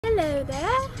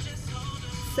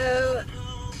So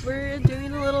we're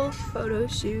doing a little photo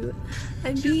shoot.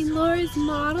 I'm being Laura's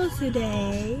model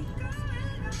today.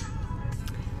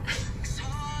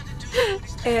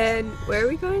 And where are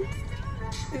we going?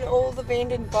 An old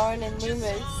abandoned barn in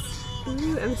Loomis.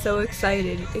 Ooh, I'm so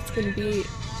excited. It's gonna be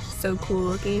so cool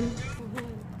looking.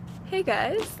 Hey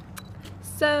guys.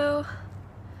 So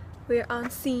we're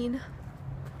on scene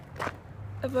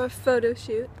of our photo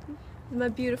shoot with my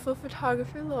beautiful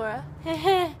photographer Laura.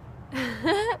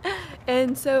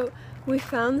 And so we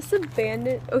found this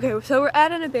abandoned, so we're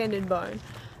at an abandoned barn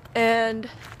and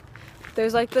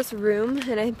there's like this room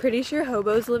and I'm pretty sure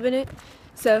hobos live in it.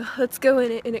 So let's go in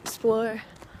it and explore.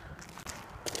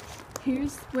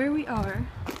 Here's where we are.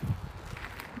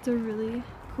 It's a really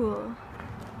cool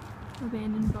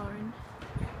abandoned barn.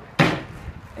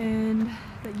 And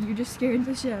that you just scared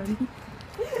the shit out of me.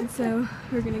 And so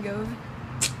we're gonna go in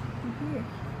here.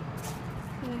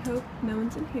 And I hope no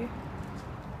one's in here.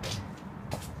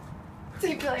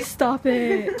 Stop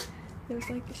it! There's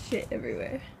like shit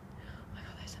everywhere. Oh my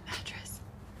god, there's a mattress.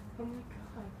 Oh my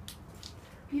god.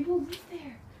 People live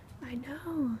there. I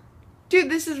know. Dude,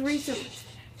 this is recent.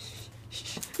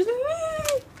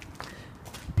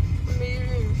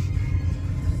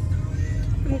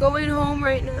 I'm going home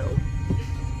right now.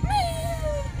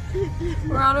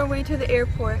 We're on our way to the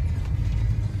airport.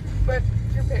 But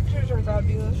your pictures are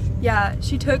fabulous. Yeah,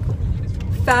 she took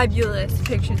fabulous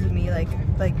pictures of me. Like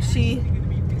she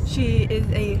is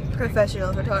a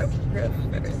professional photographer.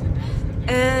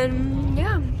 And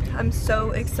yeah, I'm so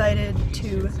excited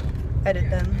to edit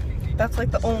them. That's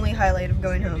like the only highlight of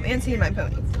going home and seeing my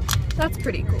pony. That's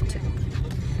pretty cool too.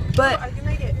 But I can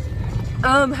make it.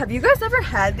 have you guys ever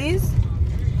had these?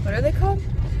 What are they called?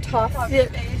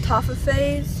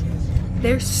 Toffees.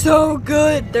 They're so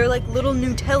good. They're like little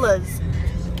Nutellas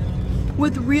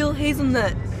with real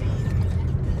hazelnut.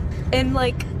 And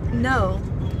like, no,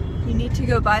 you need to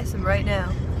go buy some right now.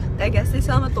 I guess they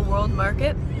sell them at the World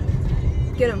Market.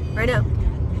 Get them right now.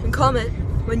 And comment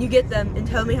when you get them and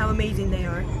tell me how amazing they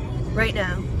are. Right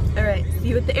now. Alright, see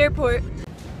you at the airport.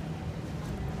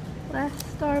 Last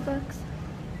Starbucks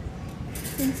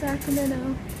in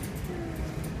Sacramento.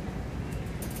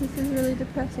 This is really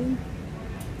depressing.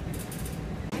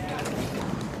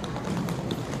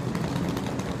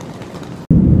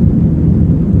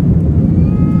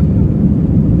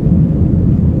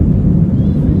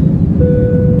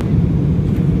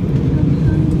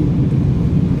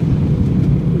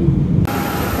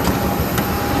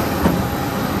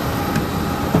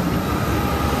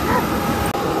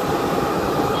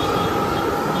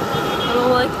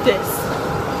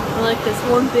 I like this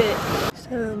one bit.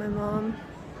 So my mom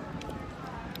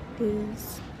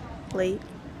is late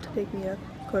to pick me up,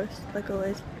 of course, like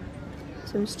always.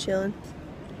 So I'm just chilling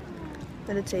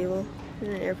at a table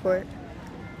in an airport,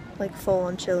 like full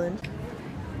on chilling.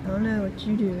 I don't know what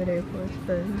you do at airports,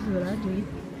 but this is what I do.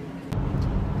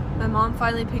 My mom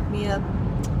finally picked me up.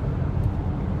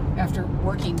 After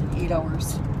working 8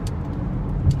 hours.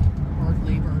 Hard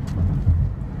labor.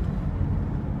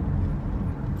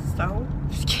 So?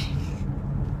 Just kidding.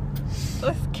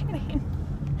 Just kidding.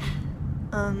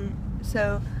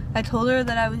 So I told her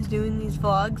that I was doing these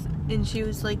vlogs and she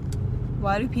was like,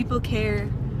 why do people care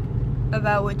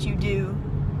about what you do?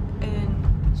 And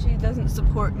she doesn't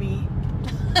support me.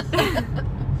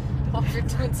 Well, if you're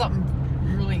doing something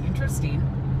really interesting,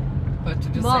 but to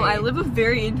just Mom, say, I live a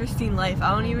very interesting life. I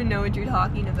don't even know what you're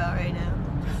talking about right now.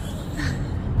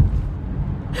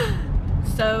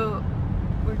 So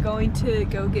we're going to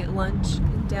go get lunch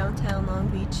in downtown Long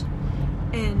Beach,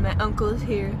 and my uncle is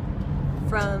here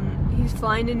he's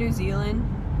flying to New Zealand,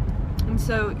 and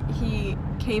so he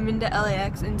came into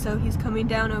LAX, and so he's coming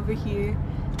down over here,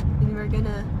 and we're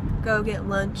gonna go get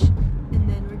lunch, and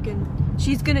then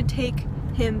she's gonna take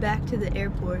him back to the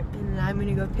airport, and then I'm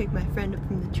gonna go pick my friend up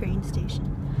from the train station.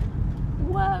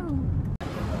 Whoa!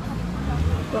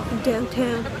 Walking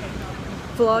downtown,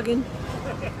 vlogging.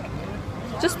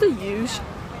 Just the usual.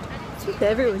 That's what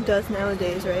everyone does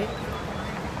nowadays, right?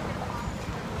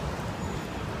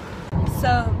 So,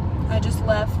 I just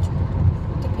left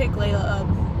to pick Layla up,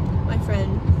 my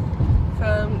friend,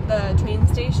 from the train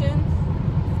station.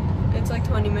 It's like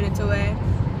 20 minutes away.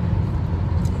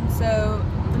 And so,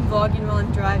 I'm vlogging while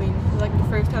I'm driving. It's like the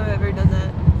first time I've ever done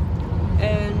that.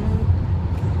 And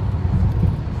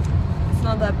it's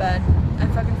not that bad. I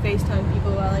fucking FaceTime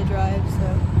people while I drive,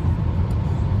 so.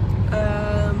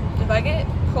 If I get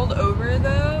pulled over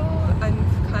though, I'm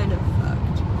kind of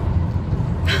fucked.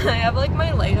 I have like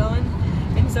my light on,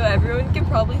 and so everyone can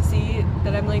probably see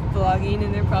that I'm like vlogging,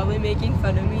 and they're probably making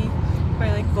fun of me for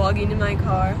like vlogging in my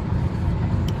car.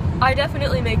 I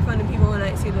definitely make fun of people when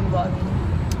I see them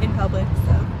vlogging in public,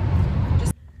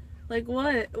 so. Like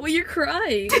what? Well, you're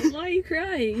crying. Why are you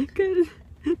crying? Because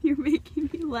you're making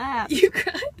me laugh. You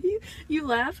cry? You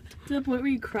laugh to the point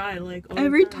where you cry, like, all the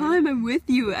Every time I'm with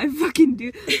you, I fucking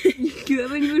do. You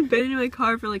haven't even been in my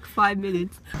car for like 5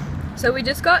 minutes. So we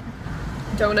just got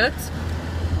donuts.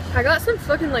 I got some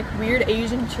fucking like weird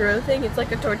Asian churro thing. It's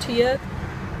like a tortilla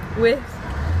with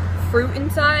fruit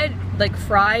inside, like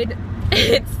fried.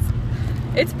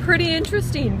 It's pretty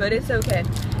interesting, but it's okay.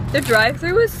 The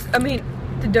drive-thru was, I mean,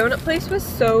 the donut place was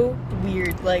so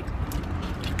weird. Like,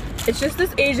 it's just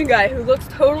this Asian guy who looks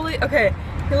totally, okay,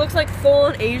 he looks like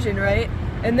full-on Asian, right?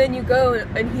 And then you go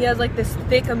and he has like this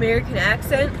thick American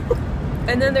accent.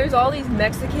 And then there's all these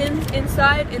Mexicans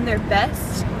inside in their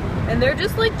best. And they're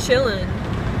just like chilling.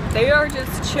 They are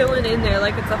just chilling in there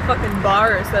like it's a fucking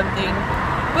bar or something.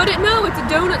 But no, it's a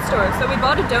donut store. So we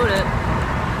bought a donut.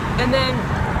 And then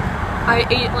I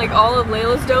ate like all of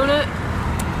Layla's donut.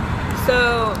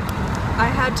 So I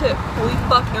had to, holy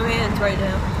fuck, no hands right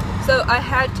now. So I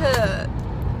had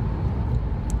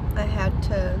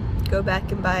to go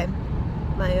back and buy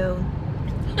my own.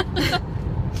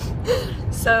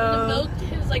 So the milk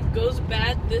is like goes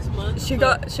bad this month. she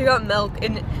got milk,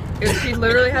 and she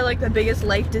literally had like the biggest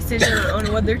life decision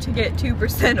on whether to get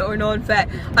 2% or non-fat.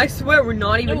 I swear we're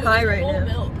not even high right now.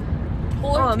 Milk.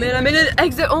 Oh man, I'm in an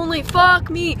exit only. Fuck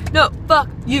me. No, fuck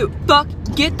you. Fuck.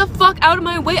 Get the fuck out of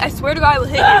my way. I swear to God I will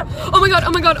hit you. Oh my god,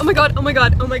 oh my god, oh my god, oh my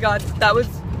god, oh my god. That was,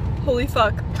 holy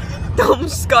fuck. I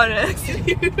almost got an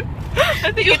accident.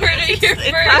 I think You heard it here it's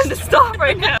time to stop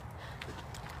right now.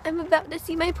 I'm about to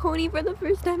see my pony for the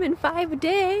first time in 5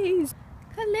 days.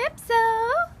 Calypso!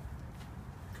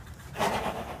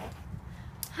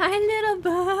 Hi, little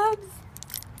Bubs.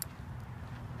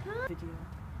 Video.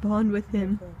 Bond with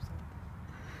him.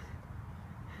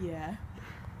 Yeah.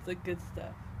 It's like good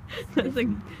stuff. It's like,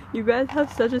 you guys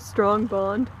have such a strong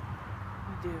bond.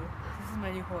 We do. This is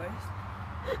my new horse.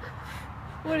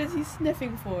 What is he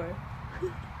sniffing for?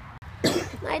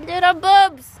 My little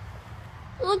Bubs.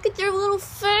 Look at your little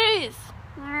face.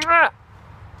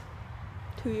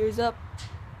 2 years up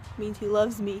means he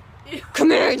loves me. Come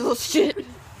here, you little shit.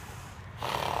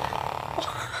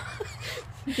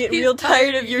 Get real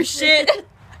tired of your shit.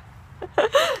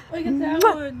 Look at that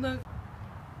one. Look.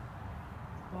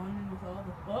 Bonding with all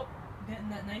the. Oh, getting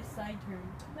that nice side turn.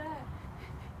 Come back.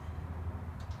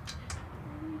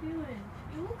 What are you doing?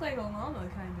 You look like a llama,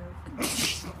 kind of.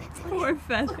 Poor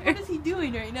Feather. What is he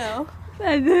doing right now?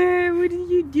 Feather, what are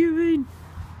you doing?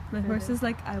 My horse is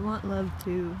like, I want love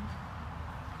too.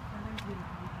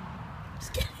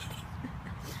 Just kidding.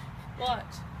 Watch.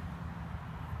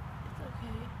 It's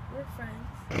okay. We're friends.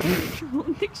 I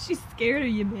don't think she's scared of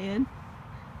you, man.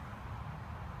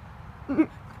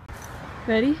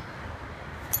 Ready?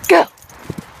 Go.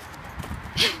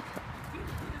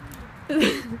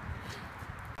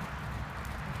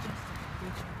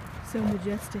 So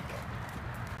majestic.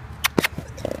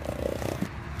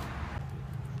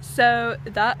 So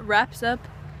that wraps up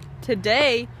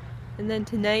today, and then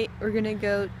tonight we're gonna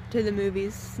go to the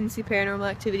movies and see Paranormal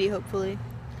Activity, hopefully,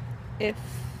 if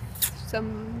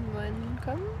someone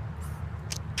comes.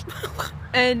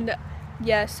 And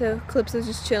yeah, so Calypso's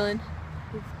just chilling.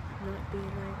 Not being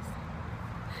nice.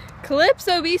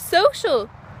 Calypso, be social!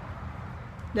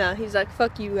 No, he's like,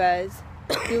 fuck you guys.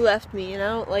 You left me and I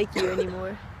don't like you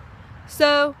anymore.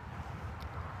 So,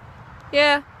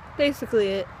 yeah, basically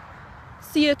it.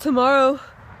 See ya tomorrow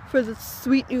for the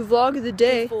sweet new vlog of the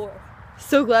day.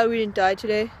 So glad we didn't die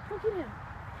today. Look at him.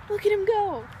 Look at him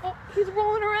go. Oh, he's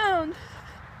rolling around.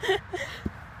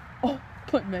 Oh,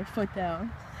 putting my foot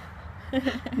down.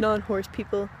 Non-horse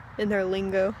people in their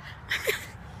lingo.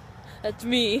 That's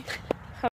me.